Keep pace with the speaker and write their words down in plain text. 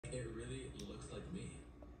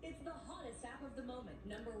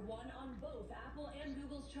#1 on both Apple and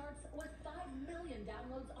Google's charts with 5 million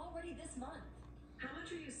downloads already this month. How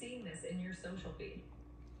much are you seeing this in your social feed?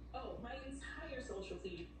 Oh, my entire social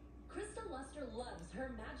feed. Krista Luster loves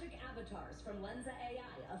her magic avatars from Lensa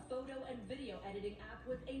AI, a photo and video editing app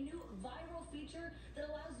with a new viral feature that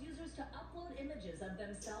allows users to upload images of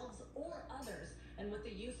themselves or others, and with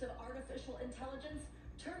the use of artificial intelligence,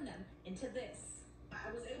 turn them into this. I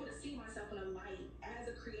was able to see myself in a light as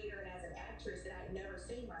a creator and as an actress that I had never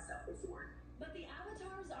seen myself before. But the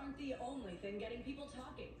avatars aren't the only thing getting people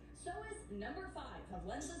talking. So is #5 of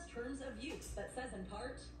Lensa's terms of use that says in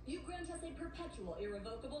part, you grant us a perpetual,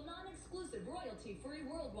 irrevocable, non-exclusive, royalty-free,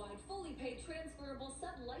 worldwide, fully paid, transferable,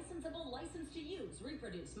 sub-licensable license to use,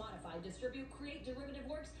 reproduce, modify, distribute, create derivative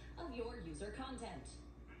works of your user content.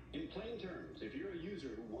 In plain terms, if you're a user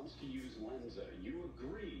who wants to use Lensa, you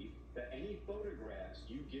agree that any photographs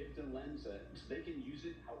you give to Lensa, they can use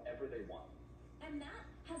it however they want. And that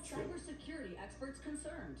has cybersecurity experts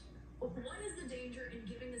concerned. What is the danger in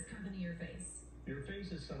giving this company your face? Your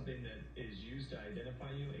face is something that is used to identify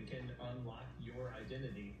you and can unlock your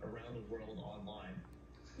identity around the world online.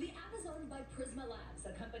 The app is owned by Prism Labs,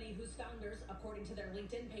 a company whose founders, according to their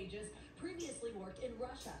LinkedIn pages, previously worked in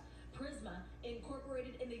Russia. Prisma,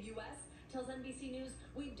 incorporated in the U.S., tells NBC News,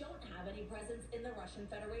 we don't have any presence in the Russian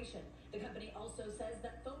Federation. The company also says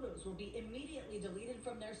that photos will be immediately deleted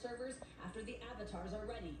from their servers after the avatars are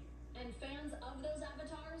ready. And fans of those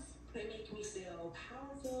avatars? They make me feel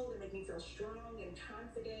powerful, they make me feel strong and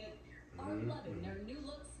confident. Are loving their new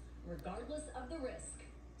looks regardless of the risk.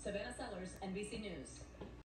 Savannah Sellers, NBC News.